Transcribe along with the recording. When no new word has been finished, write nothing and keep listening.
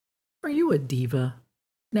Are you a diva?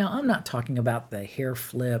 Now, I'm not talking about the hair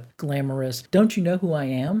flip, glamorous, don't you know who I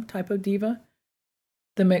am type of diva.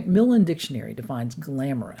 The Macmillan dictionary defines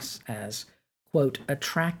glamorous as, quote,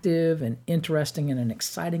 attractive and interesting in an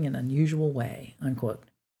exciting and unusual way, unquote.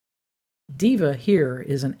 DIVA here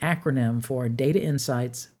is an acronym for data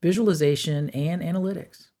insights, visualization, and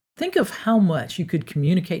analytics. Think of how much you could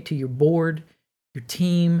communicate to your board, your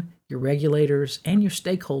team, your regulators, and your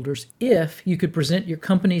stakeholders if you could present your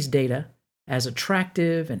company's data as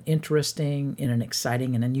attractive and interesting in an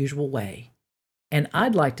exciting and unusual way. And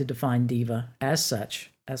I'd like to define DIVA as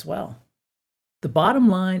such as well. The bottom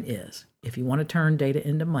line is, if you want to turn data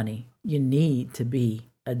into money, you need to be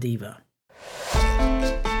a diva.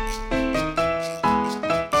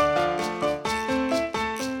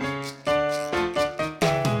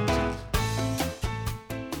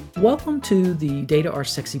 Welcome to the Data Are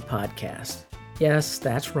Sexy podcast. Yes,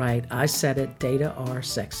 that's right, I said it, Data Are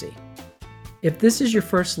Sexy. If this is your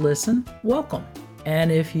first listen, welcome.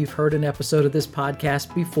 And if you've heard an episode of this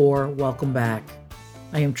podcast before, welcome back.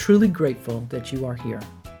 I am truly grateful that you are here.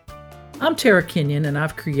 I'm Tara Kenyon, and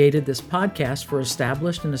I've created this podcast for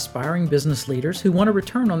established and aspiring business leaders who want a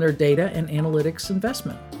return on their data and analytics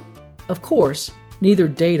investment. Of course, neither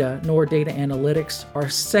data nor data analytics are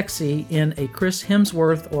sexy in a Chris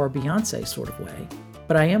Hemsworth or Beyonce sort of way,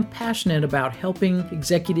 but I am passionate about helping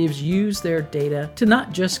executives use their data to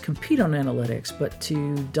not just compete on analytics, but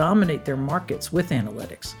to dominate their markets with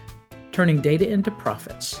analytics, turning data into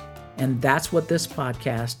profits. And that's what this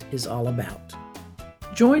podcast is all about.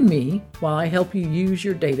 Join me while I help you use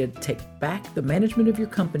your data to take back the management of your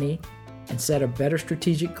company and set a better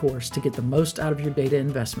strategic course to get the most out of your data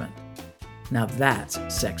investment. Now that's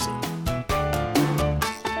sexy.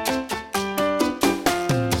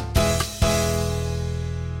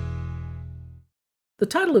 The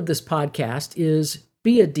title of this podcast is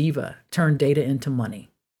Be a Diva, Turn Data into Money.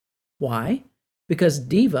 Why? Because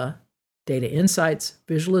DIVA, data insights,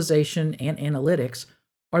 visualization, and analytics,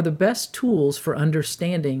 are the best tools for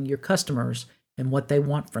understanding your customers and what they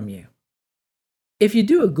want from you. If you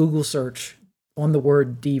do a Google search on the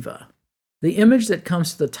word diva, the image that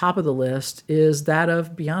comes to the top of the list is that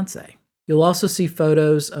of Beyonce. You'll also see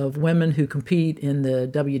photos of women who compete in the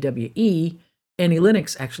WWE. Annie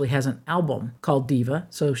Lennox actually has an album called Diva,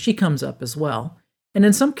 so she comes up as well. And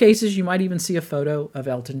in some cases, you might even see a photo of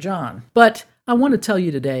Elton John. But I want to tell you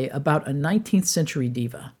today about a 19th century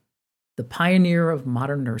diva, the pioneer of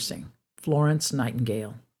modern nursing, Florence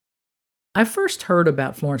Nightingale. I first heard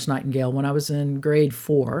about Florence Nightingale when I was in grade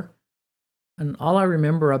 4. And all I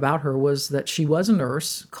remember about her was that she was a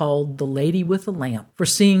nurse called the Lady with the Lamp for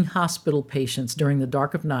seeing hospital patients during the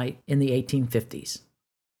dark of night in the 1850s.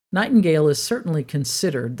 Nightingale is certainly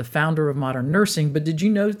considered the founder of modern nursing, but did you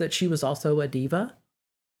know that she was also a diva?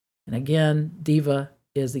 And again, DIVA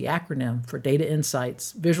is the acronym for data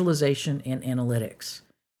insights, visualization, and analytics.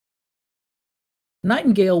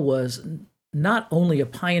 Nightingale was not only a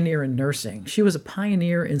pioneer in nursing, she was a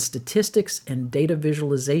pioneer in statistics and data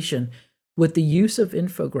visualization with the use of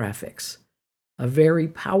infographics, a very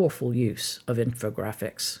powerful use of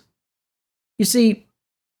infographics. You see,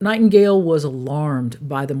 Nightingale was alarmed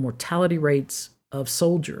by the mortality rates of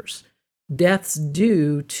soldiers, deaths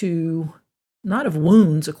due to not of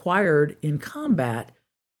wounds acquired in combat,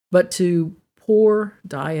 but to poor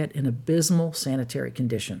diet and abysmal sanitary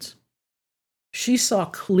conditions. She saw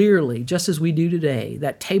clearly, just as we do today,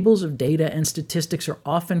 that tables of data and statistics are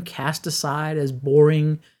often cast aside as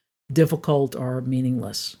boring, difficult, or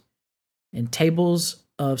meaningless. And tables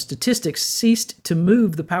of statistics ceased to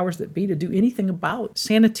move the powers that be to do anything about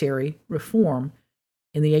sanitary reform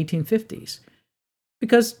in the 1850s,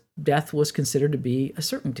 because death was considered to be a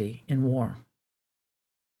certainty in war.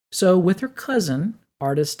 So with her cousin,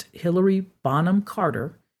 artist Hilary Bonham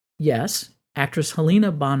Carter, yes, actress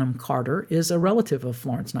Helena Bonham Carter is a relative of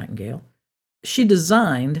Florence Nightingale, she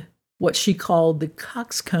designed what she called the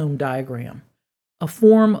coxcomb diagram, a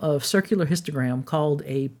form of circular histogram called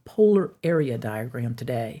a polar area diagram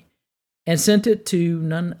today, and sent it to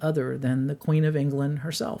none other than the Queen of England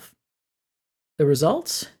herself. The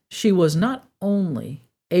results? She was not only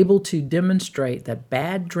able to demonstrate that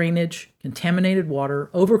bad drainage, contaminated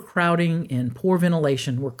water, overcrowding, and poor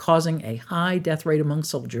ventilation were causing a high death rate among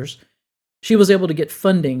soldiers, she was able to get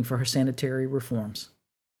funding for her sanitary reforms.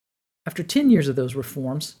 After 10 years of those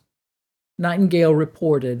reforms, Nightingale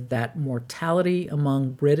reported that mortality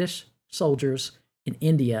among British soldiers in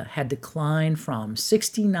India had declined from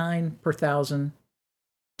 69 per thousand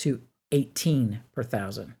to 18 per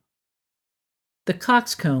thousand. The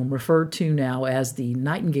coxcomb, referred to now as the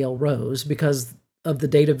Nightingale rose because of the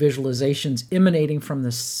data visualizations emanating from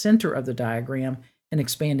the center of the diagram and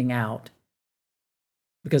expanding out,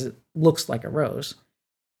 because it looks like a rose,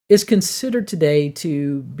 is considered today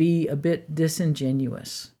to be a bit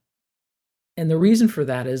disingenuous. And the reason for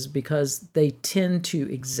that is because they tend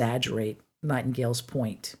to exaggerate Nightingale's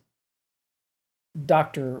point.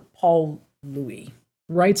 Dr. Paul Louis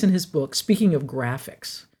writes in his book, speaking of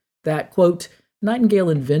graphics, that, quote, Nightingale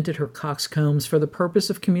invented her coxcombs for the purpose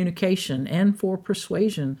of communication and for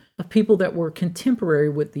persuasion of people that were contemporary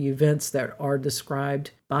with the events that are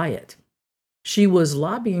described by it. She was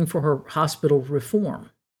lobbying for her hospital reform.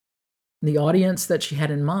 The audience that she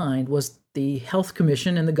had in mind was the Health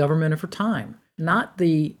Commission and the government of her time, not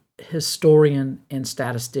the historian and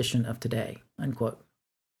statistician of today, unquote.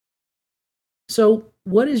 So,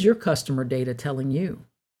 what is your customer data telling you?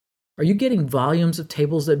 Are you getting volumes of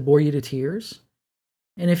tables that bore you to tears?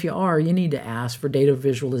 And if you are, you need to ask for data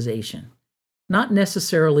visualization. Not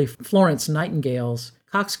necessarily Florence Nightingale's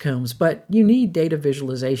coxcombs, but you need data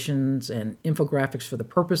visualizations and infographics for the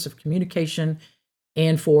purpose of communication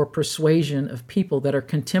and for persuasion of people that are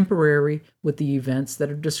contemporary with the events that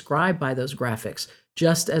are described by those graphics,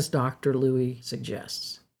 just as Dr. Louis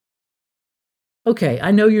suggests. Okay,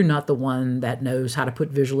 I know you're not the one that knows how to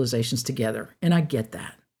put visualizations together, and I get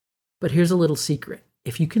that. But here's a little secret.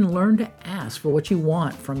 If you can learn to ask for what you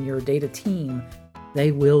want from your data team,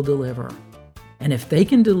 they will deliver. And if they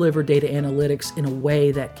can deliver data analytics in a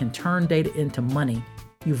way that can turn data into money,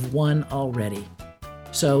 you've won already.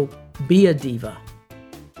 So be a diva.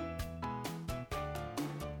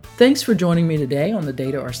 Thanks for joining me today on the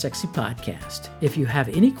Data Are Sexy podcast. If you have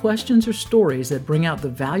any questions or stories that bring out the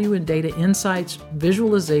value in data insights,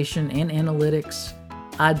 visualization, and analytics,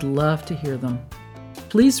 I'd love to hear them.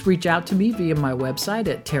 Please reach out to me via my website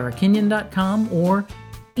at tarakenyon.com or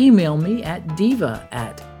email me at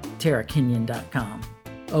diva@tarakenyon.com.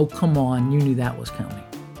 Oh, come on, you knew that was coming.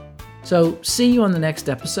 So see you on the next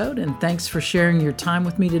episode, and thanks for sharing your time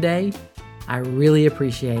with me today. I really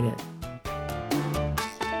appreciate it.